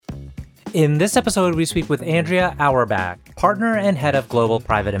In this episode, we speak with Andrea Auerbach, partner and head of global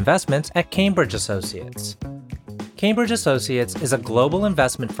private investments at Cambridge Associates. Cambridge Associates is a global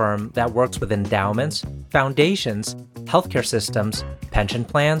investment firm that works with endowments, foundations, healthcare systems, pension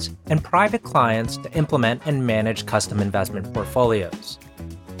plans, and private clients to implement and manage custom investment portfolios.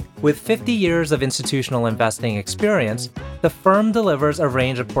 With 50 years of institutional investing experience, the firm delivers a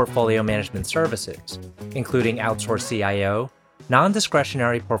range of portfolio management services, including outsourced CIO,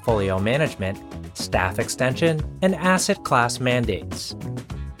 non-discretionary portfolio management, staff extension, and asset class mandates.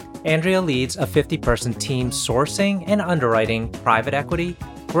 Andrea leads a 50-person team sourcing and underwriting private equity,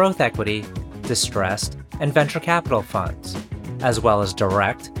 growth equity, distressed, and venture capital funds, as well as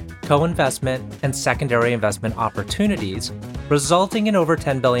direct, co-investment, and secondary investment opportunities, resulting in over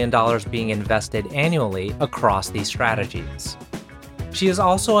 $10 billion being invested annually across these strategies. She is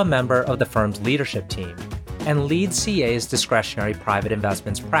also a member of the firm's leadership team and leads CA's discretionary private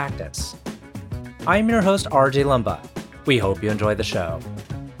investments practice. I'm your host, RJ Lumba. We hope you enjoy the show.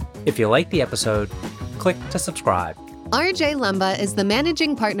 If you like the episode, click to subscribe. RJ Lumba is the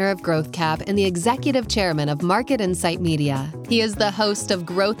managing partner of GrowthCap and the executive chairman of Market Insight Media. He is the host of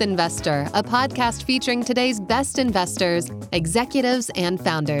Growth Investor, a podcast featuring today's best investors, executives, and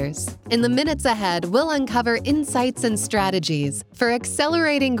founders. In the minutes ahead, we'll uncover insights and strategies for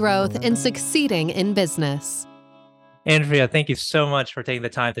accelerating growth and succeeding in business. Andrea, thank you so much for taking the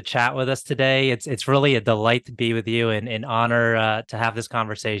time to chat with us today. It's really a delight to be with you and an honor to have this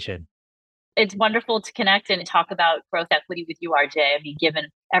conversation. It's wonderful to connect and talk about growth equity with you, RJ. I mean, given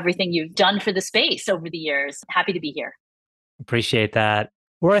everything you've done for the space over the years, happy to be here. Appreciate that.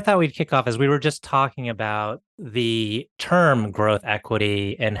 Where I thought we'd kick off is we were just talking about the term growth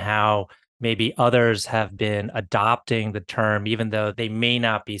equity and how maybe others have been adopting the term, even though they may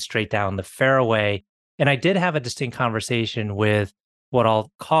not be straight down the fairway. And I did have a distinct conversation with what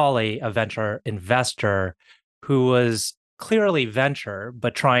I'll call a venture investor who was clearly venture,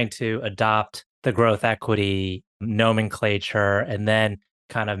 but trying to adopt the growth equity nomenclature and then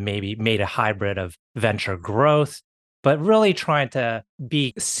kind of maybe made a hybrid of venture growth, but really trying to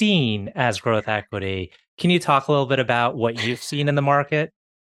be seen as growth equity. Can you talk a little bit about what you've seen in the market?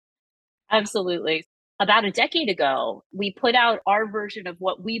 Absolutely. About a decade ago, we put out our version of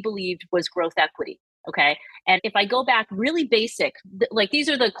what we believed was growth equity. Okay. And if I go back really basic, like these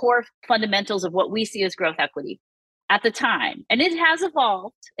are the core fundamentals of what we see as growth equity at the time. And it has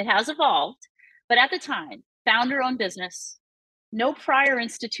evolved, but at the time, founder-owned business, no prior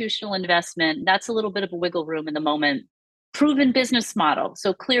institutional investment. That's a little bit of a wiggle room in the moment. Proven business model.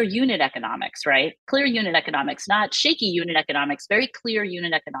 So clear unit economics, right? Clear unit economics, not shaky unit economics, very clear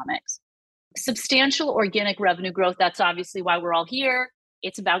unit economics. Substantial organic revenue growth. That's obviously why we're all here.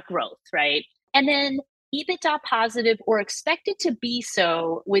 It's about growth, right? And then EBITDA positive or expected to be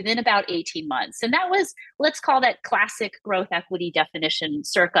so within about 18 months. And that was, let's call that classic growth equity definition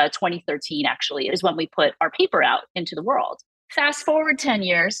circa 2013, actually, is when we put our paper out into the world. Fast forward 10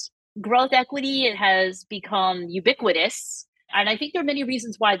 years, growth equity, it has become ubiquitous. And I think there are many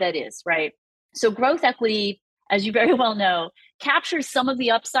reasons why that is, right? So growth equity, as you very well know, captures some of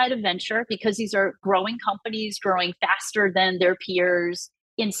the upside of venture because these are growing companies growing faster than their peers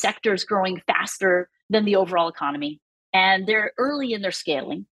in sectors growing faster than the overall economy. And they're early in their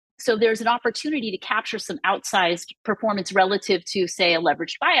scaling. So there's an opportunity to capture some outsized performance relative to, say, a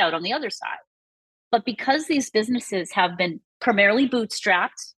leveraged buyout on the other side. But because these businesses have been primarily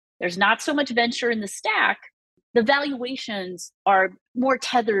bootstrapped, there's not so much venture in the stack, the valuations are more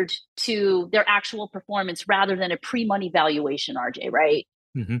tethered to their actual performance rather than a pre-money valuation, RJ, right?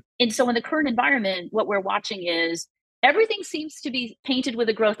 Mm-hmm. And so in the current environment, what we're watching is everything seems to be painted with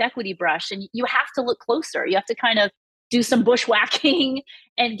a growth equity brush, and you have to look closer. You have to kind of do some bushwhacking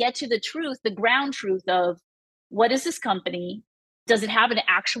and get to the truth, the ground truth of what is this company? Does it have an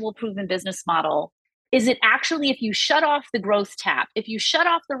actual proven business model? Is it actually, if you shut off the growth tap, if you shut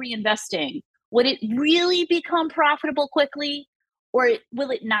off the reinvesting, would it really become profitable quickly or will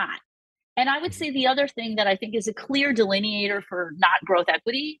it not? And I would say the other thing that I think is a clear delineator for not growth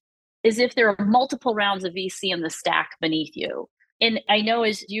equity is if there are multiple rounds of VC in the stack beneath you. And I know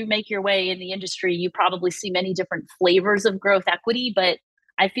as you make your way in the industry, you probably see many different flavors of growth equity, but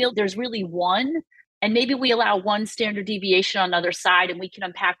I feel there's really one. And maybe we allow one standard deviation on the other side and we can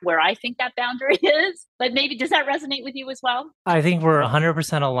unpack where I think that boundary is. But maybe, does that resonate with you as well? I think we're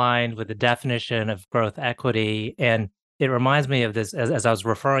 100% aligned with the definition of growth equity. And it reminds me of this, as I was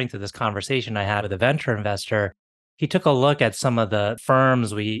referring to this conversation I had with a venture investor. He took a look at some of the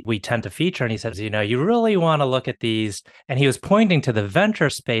firms we tend to feature, and he says, you really want to look at these. And he was pointing to the venture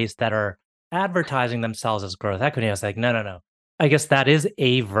space that are advertising themselves as growth equity. I was like, no. I guess that is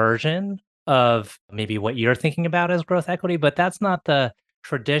a version of maybe what you're thinking about as growth equity, but that's not the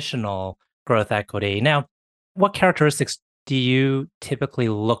traditional growth equity. Now, what characteristics do you typically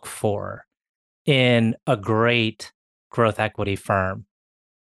look for in a great growth equity firm?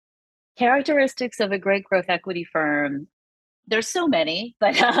 Characteristics of a great growth equity firm. There's so many,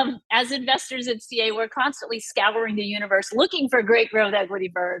 but as investors at CA, we're constantly scouring the universe looking for great growth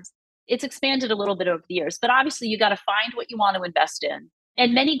equity firms. It's expanded a little bit over the years, but obviously you got to find what you want to invest in.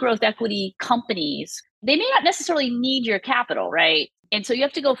 And many growth equity companies, they may not necessarily need your capital, right? And so you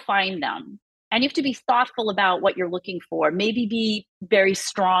have to go find them. And you have to be thoughtful about what you're looking for. Maybe be very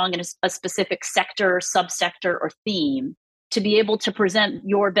strong in a specific sector, subsector, or theme to be able to present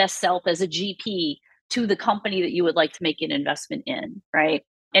your best self as a GP to the company that you would like to make an investment in, right?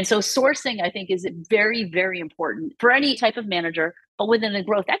 And so sourcing, I think, is very, very important for any type of manager, but within a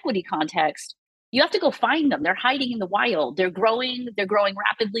growth equity context, you have to go find them. They're hiding in the wild. They're growing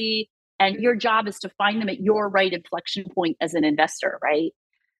rapidly. And your job is to find them at your right inflection point as an investor, right?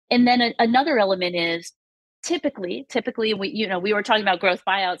 And then another element is typically we were talking about growth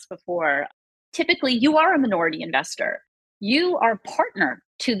buyouts before. Typically, you are a minority investor. You are a partner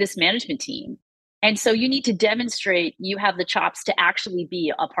to this management team. And so you need to demonstrate you have the chops to actually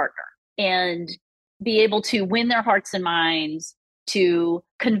be a partner and be able to win their hearts and minds, to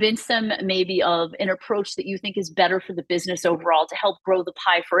convince them maybe of an approach that you think is better for the business overall to help grow the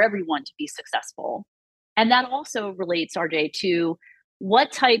pie for everyone to be successful. And that also relates, RJ, to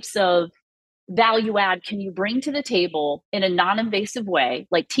what types of value add can you bring to the table in a non-invasive way,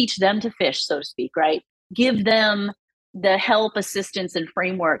 like teach them to fish, so to speak, right? Give them the help, assistance, and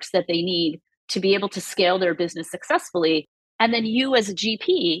frameworks that they need to be able to scale their business successfully. And then you as a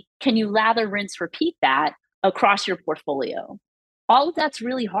GP, can you lather, rinse, repeat that across your portfolio? All of that's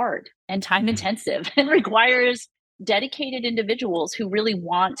really hard and time intensive and requires dedicated individuals who really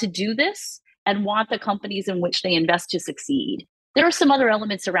want to do this and want the companies in which they invest to succeed. There are some other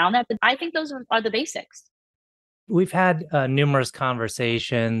elements around that, but I think those are the basics. We've had numerous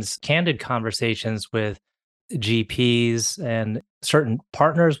conversations, candid conversations with GPs and certain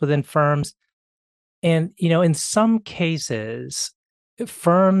partners within firms. And, in some cases,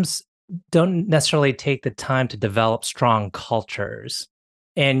 firms don't necessarily take the time to develop strong cultures.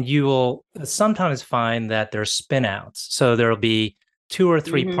 And you will sometimes find that there's spin outs. So there'll be two or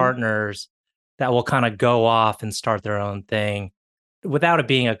three Hmm. partners that will kind of go off and start their own thing without it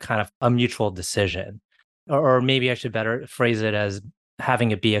being a kind of a mutual decision. Or maybe I should better phrase it as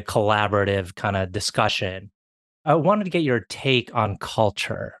having it be a collaborative kind of discussion. I wanted to get your take on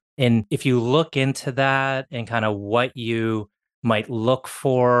culture. And if you look into that and kind of what you might look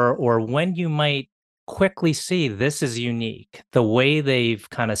for, or when you might quickly see this is unique, the way they've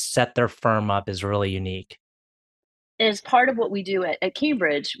kind of set their firm up is really unique. As part of what we do at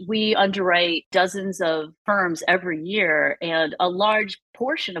Cambridge, we underwrite dozens of firms every year, and a large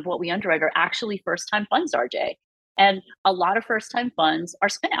portion of what we underwrite are actually first time funds, RJ. And a lot of first time funds are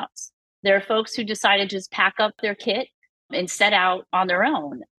spinouts. There are folks who decided to just pack up their kit and set out on their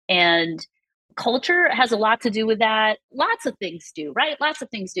own. And culture has a lot to do with that. Lots of things do, right? Lots of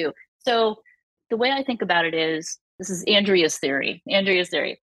things do. So the way I think about it is this is Andrea's theory. Andrea's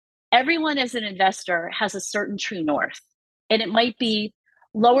theory. Everyone as an investor has a certain true north. And it might be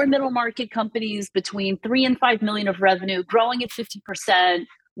lower middle market companies between 3 and 5 million of revenue growing at 50%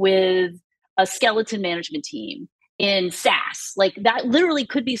 with a skeleton management team in SaaS. Like that literally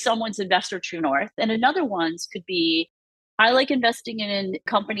could be someone's investor true north. And another one's could be I like investing in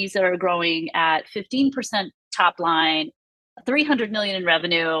companies that are growing at 15% top line, 300 million in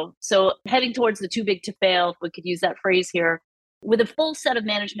revenue. So heading towards the too big to fail, if we could use that phrase here, with a full set of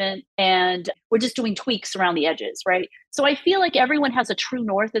management, and we're just doing tweaks around the edges, right? So I feel like everyone has a true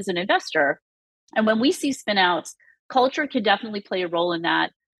north as an investor. And when we see spinouts, culture can definitely play a role in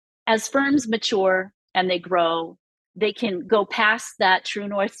that. As firms mature and they grow, they can go past that true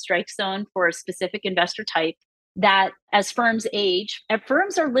north strike zone for a specific investor type. That as firms age, and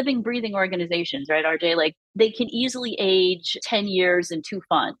firms are living, breathing organizations, right, RJ? Like they can easily age 10 years in two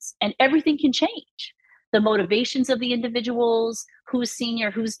funds and everything can change. The motivations of the individuals, who's senior,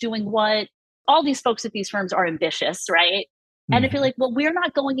 who's doing what, all these folks at these firms are ambitious, right? And if you're Mhm. like, well, we're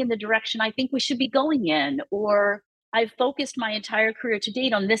not going in the direction I think we should be going in, or I've focused my entire career to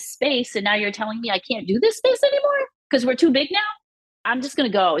date on this space, and now you're telling me I can't do this space anymore because we're too big now. I'm just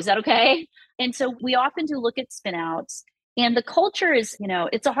going to go. Is that okay? And so we often do look at spinouts, and the culture is,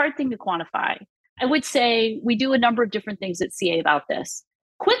 it's a hard thing to quantify. I would say we do a number of different things at CA about this.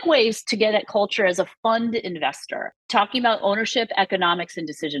 Quick ways to get at culture as a fund investor, talking about ownership, economics, and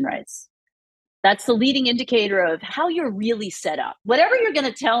decision rights. That's the leading indicator of how you're really set up. Whatever you're going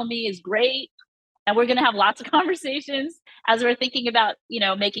to tell me is great. And we're going to have lots of conversations as we're thinking about,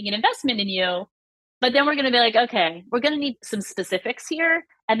 making an investment in you. But then we're going to be like, okay, we're going to need some specifics here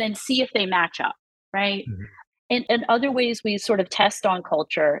and then see if they match up. Right. Mhm. And other ways we sort of test on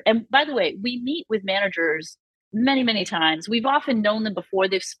culture. And by the way, we meet with managers many, many times. We've often known them before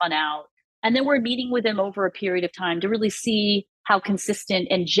they've spun out. And then we're meeting with them over a period of time to really see how consistent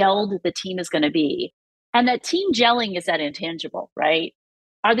and gelled the team is going to be. And that team gelling is that intangible, right?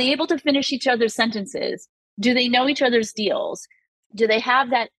 Are they able to finish each other's sentences? Do they know each other's deals? Do they have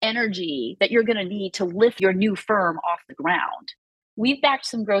that energy that you're going to need to lift your new firm off the ground? We've backed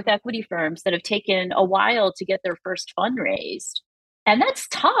some growth equity firms that have taken a while to get their first fund raised. And that's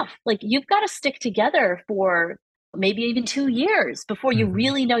tough. Like you've got to stick together for maybe even 2 years before you Mhm.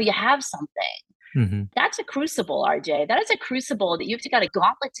 really know you have something. Mhm. That's a crucible, RJ. That is a crucible that you've got a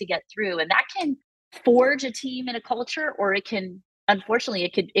gauntlet to get through. And that can forge a team and a culture, or it can, unfortunately,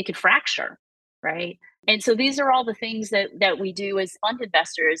 it could fracture, right? And so these are all the things that we do as fund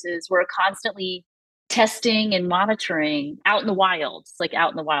investors is we're constantly testing and monitoring out in the wild. It's like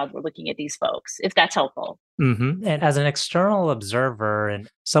out in the wild, we're looking at these folks, if that's helpful. And as an external observer and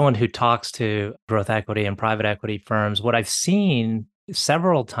someone who talks to growth equity and private equity firms, what I've seen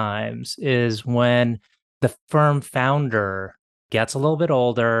several times is when the firm founder gets a little bit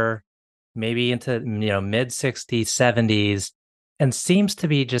older, maybe into mid 60s, 70s, and seems to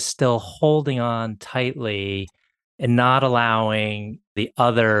be just still holding on tightly and not allowing the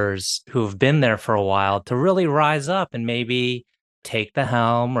others who've been there for a while to really rise up and maybe take the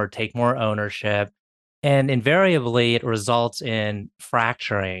helm or take more ownership, and invariably, it results in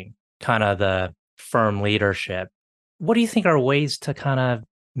fracturing kind of the firm leadership. What do you think are ways to kind of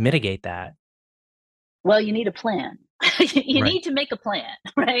mitigate that? Well, you need a plan. You Right. need to make a plan,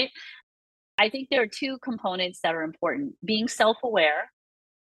 right? I think there are two components that are important: being self aware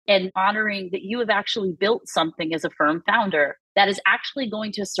and honoring that you have actually built something as a firm founder that is actually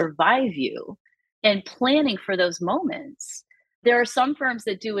going to survive you, and planning for those moments. There are some firms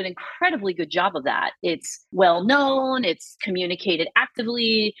that do an incredibly good job of that. It's well known, it's communicated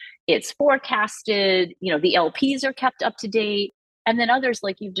actively, it's forecasted, the LPs are kept up to date. And then others,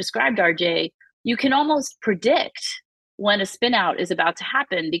 like you've described, RJ, you can almost predict when a spin out is about to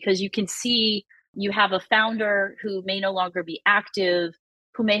happen because you can see you have a founder who may no longer be active,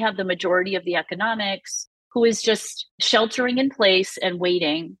 who may have the majority of the economics, who is just sheltering in place and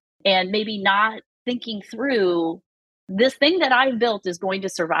waiting and maybe not thinking through this thing that I've built is going to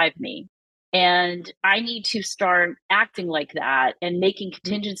survive me. And I need to start acting like that and making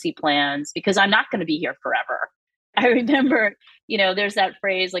contingency plans because I'm not going to be here forever. I remember, there's that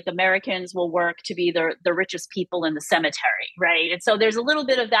phrase like Americans will work to be the richest people in the cemetery, right? And so there's a little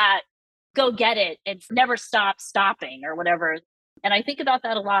bit of that go get it and never stop stopping or whatever. And I think about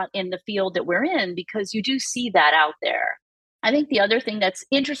that a lot in the field that we're in because you do see that out there. I think the other thing that's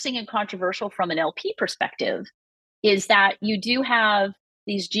interesting and controversial from an LP perspective is that you do have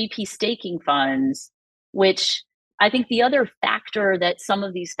these GP staking funds, which I think the other factor that some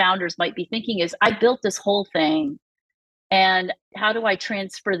of these founders might be thinking is I built this whole thing and how do I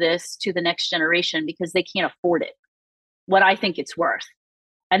transfer this to the next generation because they can't afford it, what I think it's worth.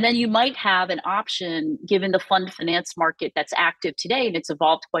 And then you might have an option, given the fund finance market that's active today, and it's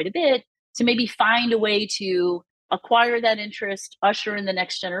evolved quite a bit, to maybe find a way to acquire that interest, usher in the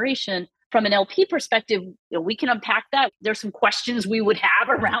next generation. From an LP perspective, we can unpack that. There's some questions we would have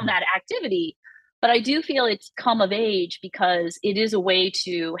around Mhm. that activity. But I do feel it's come of age because it is a way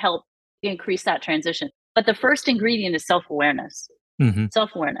to help increase that transition. But the first ingredient is self awareness. Mhm.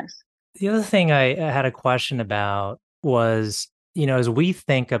 Self awareness. The other thing I had a question about was, as we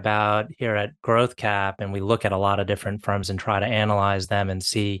think about here at Growth Cap and we look at a lot of different firms and try to analyze them and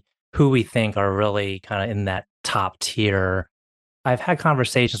see who we think are really kind of in that top tier. I've had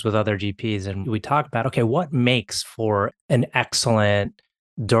conversations with other GPs and we talk about, okay, what makes for an excellent,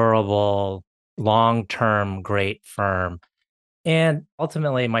 durable, long term, great firm? And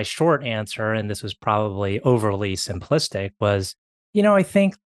ultimately, my short answer, and this was probably overly simplistic, was, I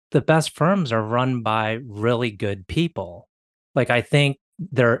think the best firms are run by really good people. Like, I think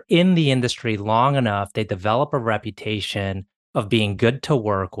they're in the industry long enough, they develop a reputation of being good to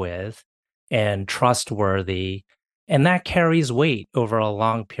work with and trustworthy. And that carries weight over a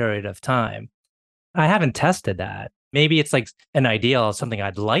long period of time. I haven't tested that. Maybe it's like an ideal, something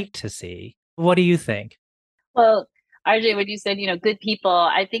I'd like to see. What do you think? Well, RJ, when you said, good people,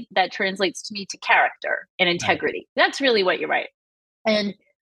 I think that translates to me to character and Right. integrity. That's really what you're right. And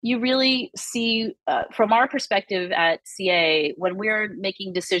you really see, from our perspective at CA, when we're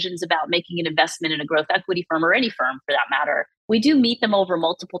making decisions about making an investment in a growth equity firm or any firm for that matter, we do meet them over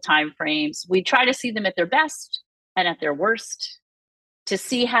multiple time frames. We try to see them at their best and at their worst to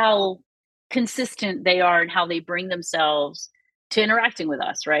see how consistent they are and how they bring themselves to interacting with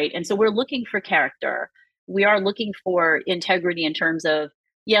us, right? And so we're looking for character. We are looking for integrity in terms of,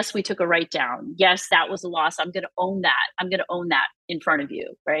 yes, we took a write down. Yes, that was a loss. I'm going to own that. I'm going to own that in front of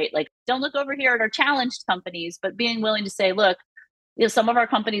you, right? Like, don't look over here at our challenged companies, but being willing to say, look, some of our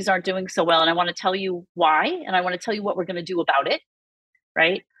companies aren't doing so well, and I want to tell you why, and I want to tell you what we're going to do about it,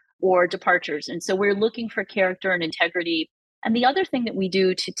 right? Or departures. And so we're looking for character and integrity. And the other thing that we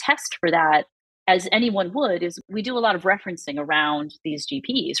do to test for that, as anyone would, is we do a lot of referencing around these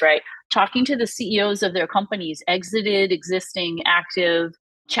GPs, right? Talking to the CEOs of their companies, exited, existing, active,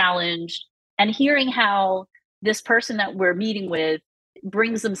 challenged, and hearing how this person that we're meeting with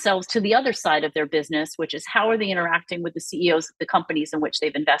brings themselves to the other side of their business, which is how are they interacting with the CEOs of the companies in which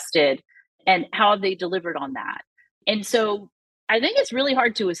they've invested, and how have they delivered on that? And so I think it's really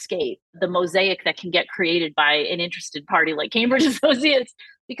hard to escape the mosaic that can get created by an interested party like Cambridge Associates,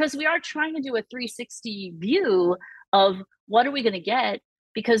 because we are trying to do a 360 view of what are we going to get,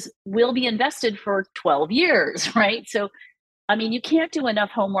 because we'll be invested for 12 years, right? So, I mean, you can't do enough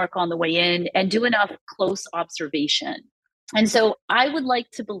homework on the way in and do enough close observation. And so I would like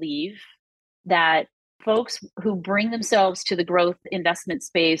to believe that folks who bring themselves to the growth investment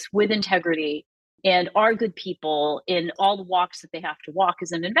space with integrity and are good people in all the walks that they have to walk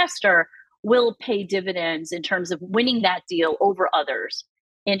as an investor will pay dividends in terms of winning that deal over others,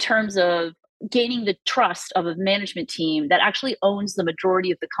 in terms of gaining the trust of a management team that actually owns the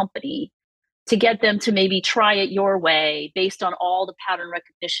majority of the company, to get them to maybe try it your way based on all the pattern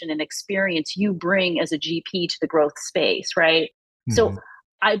recognition and experience you bring as a GP to the growth space, right? So Mhm.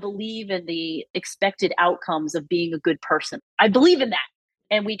 I believe in the expected outcomes of being a good person. I believe in that.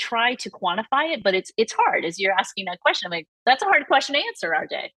 And we try to quantify it, but it's hard as you're asking that question. I'm like, that's a hard question to answer,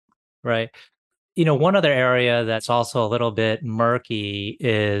 RJ. Right. One other area that's also a little bit murky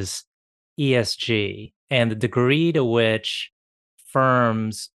is ESG and the degree to which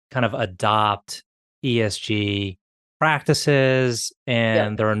firms kind of adopt ESG practices Yep.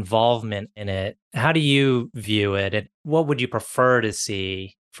 and their involvement in it. How do you view it? And what would you prefer to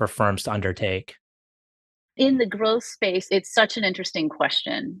see for firms to undertake? In the growth space, it's such an interesting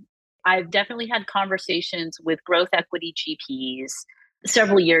question. I've definitely had conversations with growth equity GPs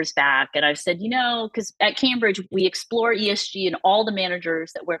several years back. And I've said, because at Cambridge, we explore ESG in all the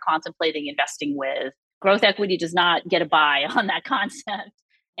managers that we're contemplating investing with. Growth equity does not get a buy on that concept.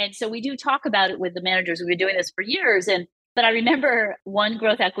 And so we do talk about it with the managers. We've been doing this for years. But I remember one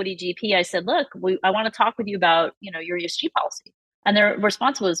growth equity GP, I said, look, I want to talk with you about, your ESG policy. And their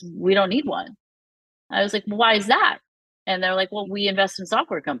response was, we don't need one. I was like, well, why is that? And they're like, well, we invest in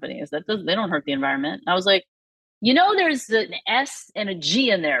software companies. They don't hurt the environment. And I was like, there's an S and a G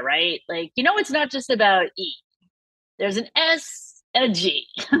in there, right? Like, it's not just about E. There's an S and a G,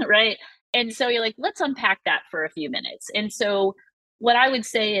 right? And so you're like, let's unpack that for a few minutes. And so what I would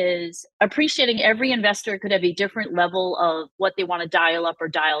say is appreciating every investor could have a different level of what they want to dial up or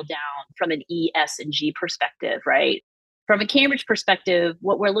dial down from an E, S, and G perspective, right? From a Cambridge perspective,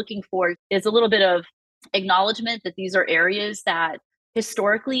 what we're looking for is a little bit of acknowledgement that these are areas that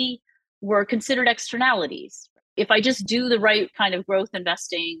historically were considered externalities. If I just do the right kind of growth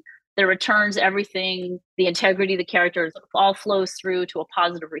investing, the returns, everything, the integrity, the characters, all flows through to a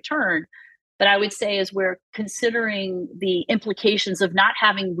positive return. But I would say as we're considering the implications of not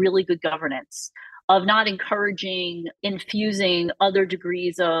having really good governance, of not encouraging, infusing other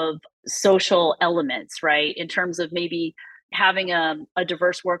degrees of social elements, right? In terms of maybe having a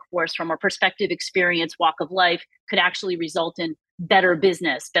diverse workforce from a perspective, experience, walk of life could actually result in better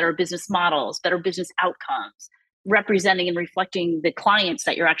business models, better business outcomes, representing and reflecting the clients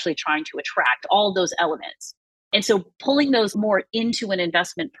that you're actually trying to attract, all those elements. And so pulling those more into an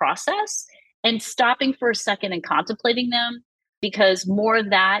investment process and stopping for a second and contemplating them, because more of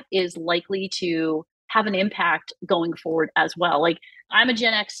that is likely to have an impact going forward as well. Like, I'm a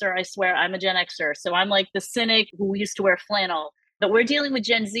Gen Xer, I swear I'm a Gen Xer. So I'm like the cynic who used to wear flannel. But we're dealing with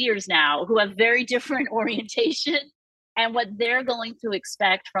Gen Zers now who have very different orientation and what they're going to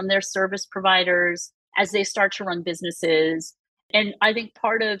expect from their service providers as they start to run businesses. And I think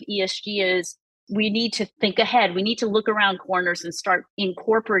part of ESG is we need to think ahead. We need to look around corners and start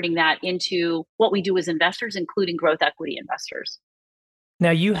incorporating that into what we do as investors, including growth equity investors. Now,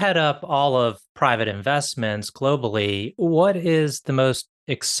 you head up all of private investments globally. What is the most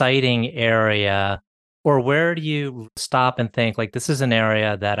exciting area Or where do you stop and think, like, this is an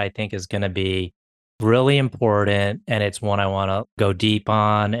area that I think is going to be really important and it's one I want to go deep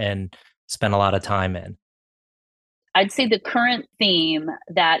on and spend a lot of time in? I'd say the current theme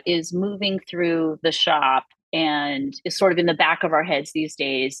that is moving through the shop and is sort of in the back of our heads these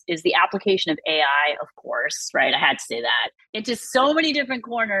days is the application of AI, of course, right? I had to say that into so many different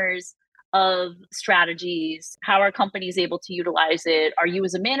corners of strategies. How are companies able to utilize it? Are you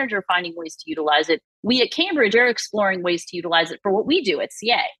as a manager finding ways to utilize it? We at Cambridge are exploring ways to utilize it for what we do at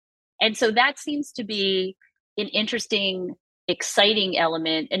CA. And so that seems to be an interesting, exciting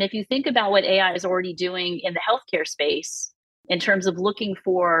element. And if you think about what AI is already doing in the healthcare space in terms of looking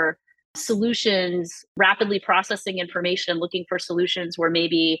for solutions, rapidly processing information, looking for solutions where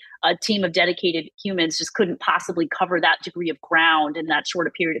maybe a team of dedicated humans just couldn't possibly cover that degree of ground in that short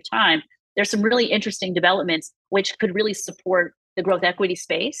a period of time. There's some really interesting developments which could really support the growth equity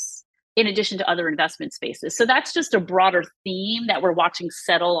space in addition to other investment spaces. So that's just a broader theme that we're watching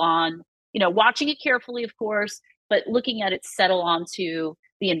settle on, watching it carefully, of course, but looking at it settle onto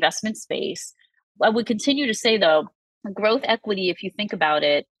the investment space. I would continue to say, though, growth equity, if you think about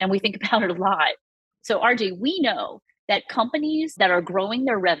it, and we think about it a lot. So, RJ, we know that companies that are growing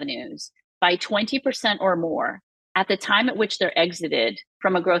their revenues by 20% or more at the time at which they're exited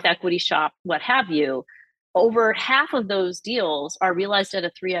from a growth equity shop, what have you, over half of those deals are realized at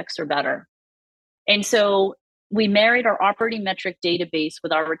a 3x or better. And so we married our operating metric database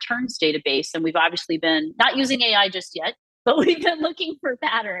with our returns database. And we've obviously been not using AI just yet, but we've been looking for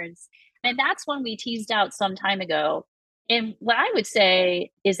patterns. And that's one we teased out some time ago. And what I would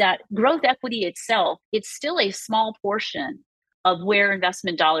say is that growth equity itself, it's still a small portion of where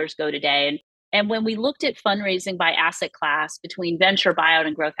investment dollars go today. And when we looked at fundraising by asset class between venture, buyout,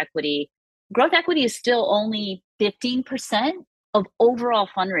 and growth equity is still only 15% of overall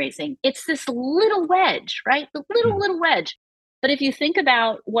fundraising. It's this little wedge, right? The little wedge. But if you think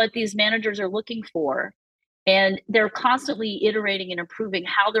about what these managers are looking for, and they're constantly iterating and improving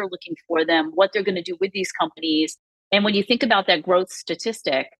how they're looking for them, what they're going to do with these companies. And when you think about that growth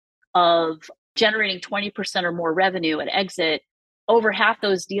statistic of generating 20% or more revenue at exit, over half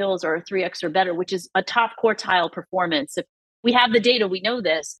those deals are 3x or better, which is a top quartile performance. If we have the data, we know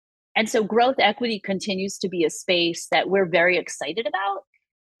this. And so growth equity continues to be a space that we're very excited about.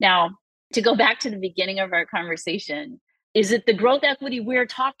 Now, to go back to the beginning of our conversation, is it the growth equity we're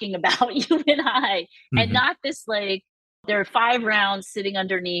talking about, you and I, and not this like, there are 5 rounds sitting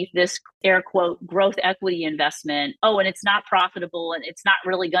underneath this air quote growth equity investment. Oh, and it's not profitable and it's not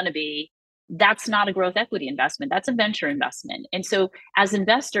really going to be. That's not a growth equity investment. That's a venture investment. And so as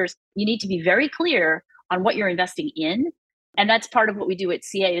investors, you need to be very clear on what you're investing in. And that's part of what we do at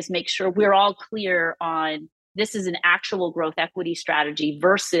CA is make sure we're all clear on this is an actual growth equity strategy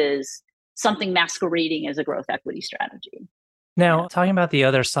versus something masquerading as a growth equity strategy. Now, talking about the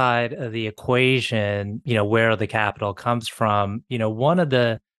other side of the equation, where the capital comes from, one of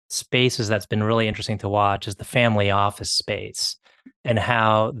the spaces that's been really interesting to watch is the family office space and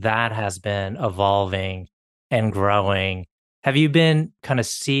how that has been evolving and growing. Have you been kind of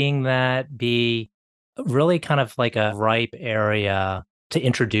seeing that be really kind of like a ripe area to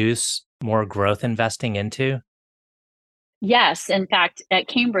introduce more growth investing into? Yes. In fact, at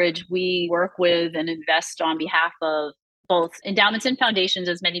Cambridge, we work with and invest on behalf of both endowments and foundations,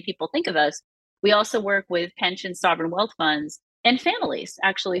 as many people think of us. We also work with pension sovereign wealth funds and families.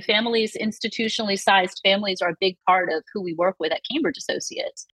 Actually, families, institutionally sized families, are a big part of who we work with at Cambridge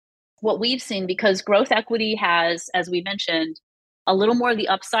Associates. What we've seen, because growth equity has, as we mentioned, a little more of the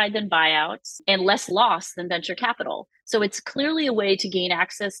upside than buyouts and less loss than venture capital. So it's clearly a way to gain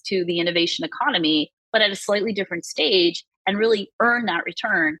access to the innovation economy, but at a slightly different stage and really earn that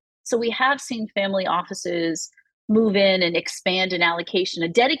return. So we have seen family offices move in and expand an allocation, a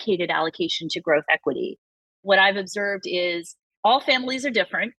dedicated allocation to growth equity. What I've observed is all families are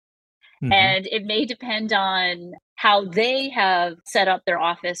different. And it may depend on how they have set up their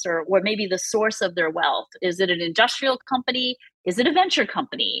office or maybe the source of their wealth. Is it an industrial company? Is it a venture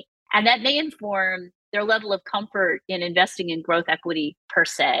company? And that may inform their level of comfort in investing in growth equity per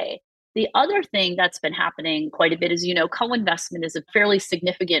se. The other thing that's been happening quite a bit is, co-investment is a fairly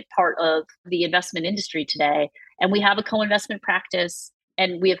significant part of the investment industry today. And we have a co-investment practice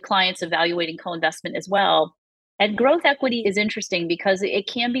and we have clients evaluating co-investment as well. And growth equity is interesting because it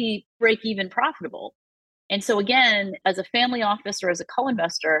can be break-even profitable. And so again, as a family office or as a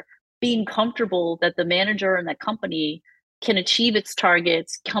co-investor, being comfortable that the manager and the company can achieve its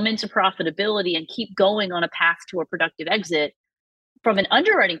targets, come into profitability, and keep going on a path to a productive exit, from an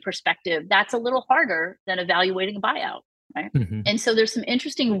underwriting perspective, that's a little harder than evaluating a buyout, right? And so there's some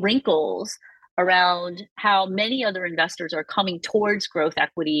interesting wrinkles around how many other investors are coming towards growth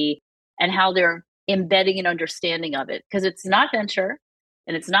equity and how they're embedding an understanding of it. Because it's not venture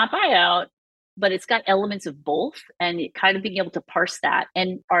and it's not buyout, but it's got elements of both, and kind of being able to parse that.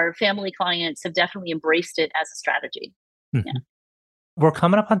 And our family clients have definitely embraced it as a strategy. Yeah. We're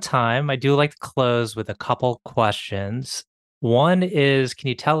coming up on time. I do like to close with a couple questions. One is, can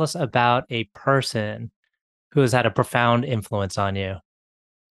you tell us about a person who has had a profound influence on you?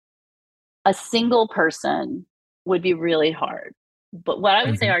 A single person would be really hard. But what I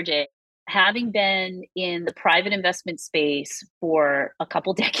would say, Mhm. RJ, having been in the private investment space for a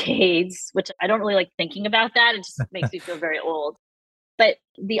couple decades, which I don't really like thinking about that, it just makes me feel very old. But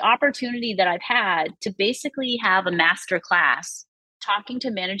the opportunity that I've had to basically have a master class talking to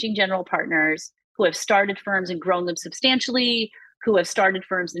managing general partners who have started firms and grown them substantially, who have started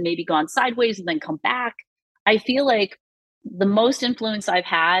firms and maybe gone sideways and then come back. I feel like the most influence I've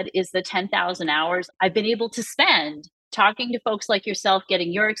had is the 10,000 hours I've been able to spend talking to folks like yourself,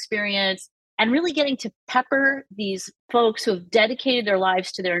 getting your experience, and really getting to pepper these folks who have dedicated their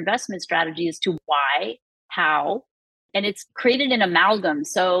lives to their investment strategies to why, how, and it's created an amalgam.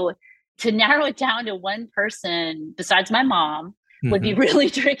 So to narrow it down to one person besides my mom would be Mhm. really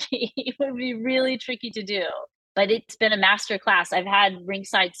tricky. It would be really tricky to do. But it's been a master class. I've had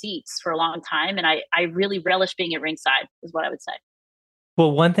ringside seats for a long time, and I really relish being at ringside, is what I would say.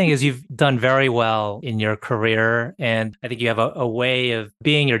 Well, one thing is you've done very well in your career, and I think you have a way of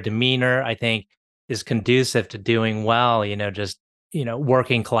being your demeanor, I think, is conducive to doing well, just,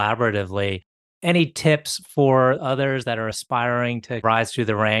 working collaboratively. Any tips for others that are aspiring to rise through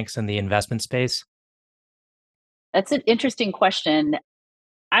the ranks in the investment space? That's an interesting question.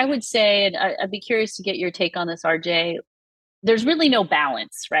 I would say, and I'd be curious to get your take on this, RJ. There's really no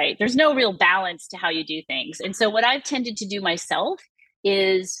balance, right? There's no real balance to how you do things. And so, what I've tended to do myself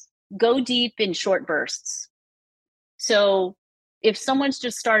is go deep in short bursts. So if someone's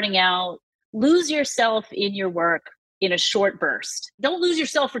just starting out, lose yourself in your work in a short burst. Don't lose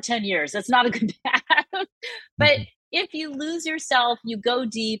yourself for 10 years. That's not a good path. But Mhm. if you lose yourself, you go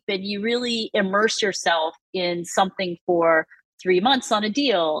deep and you really immerse yourself in something for 3 months on a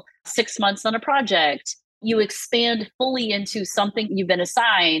deal, 6 months on a project, you expand fully into something you've been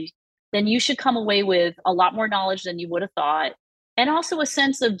assigned, then you should come away with a lot more knowledge than you would have thought. And also a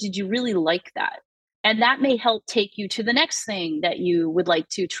sense of, did you really like that? And that may help take you to the next thing that you would like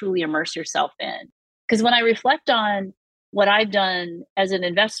to truly immerse yourself in. Because when I reflect on what I've done as an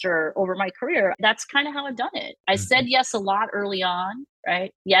investor over my career, that's kind of how I've done it. I said Mhm. yes a lot early on,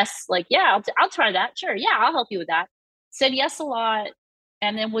 right? Yes, like, yeah, I'll try that. Sure. Yeah, I'll help you with that. Said yes a lot,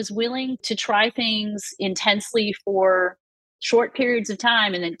 and then was willing to try things intensely for short periods of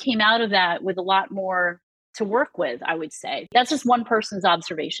time, and then came out of that with a lot more to work with, I would say. That's just one person's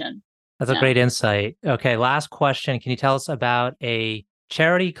observation. That's a Yeah. great insight. Okay, last question. Can you tell us about a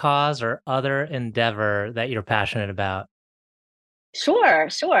charity cause or other endeavor that you're passionate about? Sure,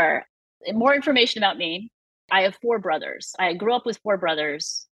 sure. More information about me. I have four brothers. I grew up with four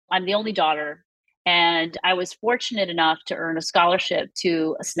brothers. I'm the only daughter. And I was fortunate enough to earn a scholarship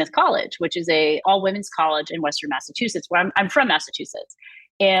to a Smith College, which is a all women's college in Western Massachusetts, where I'm from Massachusetts.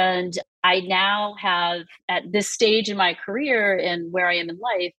 And I now have, at this stage in my career and where I am in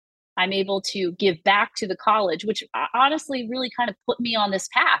life, I'm able to give back to the college, which honestly really kind of put me on this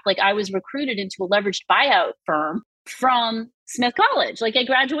path. Like I was recruited into a leveraged buyout firm from Smith College, like at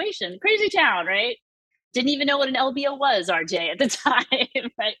graduation. Crazy town, right? Didn't even know what an LBO was, RJ, at the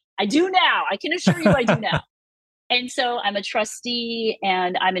time, right? I do now. I can assure you I do now. And so I'm a trustee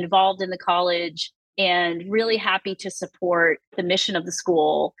and I'm involved in the college and really happy to support the mission of the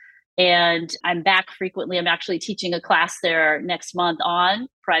school. And I'm back frequently. I'm actually teaching a class there next month on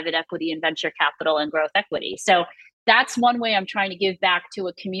private equity and venture capital and growth equity. So that's one way I'm trying to give back to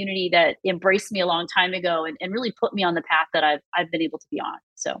a community that embraced me a long time ago and really put me on the path that I've been able to be on.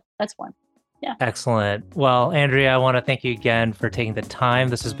 So that's one. Yeah. Excellent. Well, Andrea, I want to thank you again for taking the time.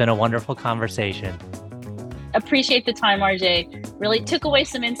 This has been a wonderful conversation. Appreciate the time, RJ. Really took away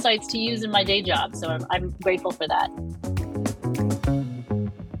some insights to use in my day job. So I'm grateful for that.